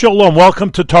Shalom,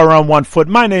 welcome to Torah on One Foot.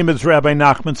 My name is Rabbi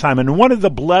Nachman Simon, and one of the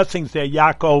blessings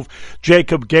that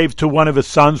Jacob gave to one of his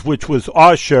sons, which was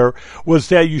Asher, was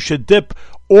that you should dip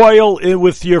oil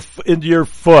into your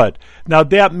foot. Now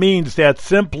that means that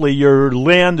simply your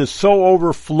land is so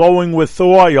overflowing with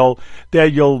oil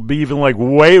that you'll be even like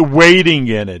wading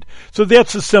in it. So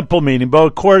that's a simple meaning. But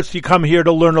of course you come here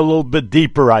to learn a little bit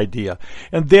deeper idea.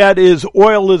 And that is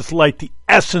oil is like the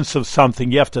essence of something.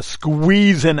 You have to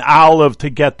squeeze an olive to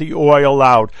get the oil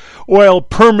out. Oil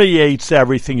permeates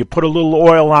everything. You put a little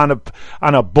oil on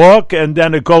a book and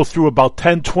then it goes through about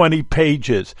 10-20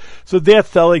 pages. So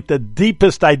that's like the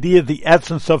deepest idea, the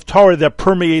essence of Torah that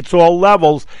permeates all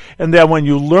levels. And then when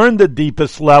you learn the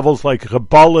deepest levels like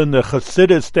Kabbalah and the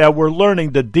Hasidus that we're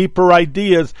learning, the deeper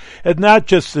ideas, and not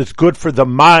just it's good for the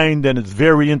mind and it's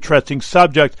very interesting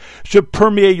subjects, should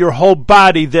permeate your whole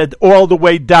body, that all the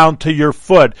way down to your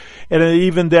foot, and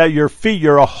even that your feet,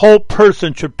 you're a whole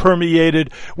person, should permeate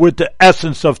it with the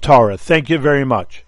essence of Torah. Thank you very much.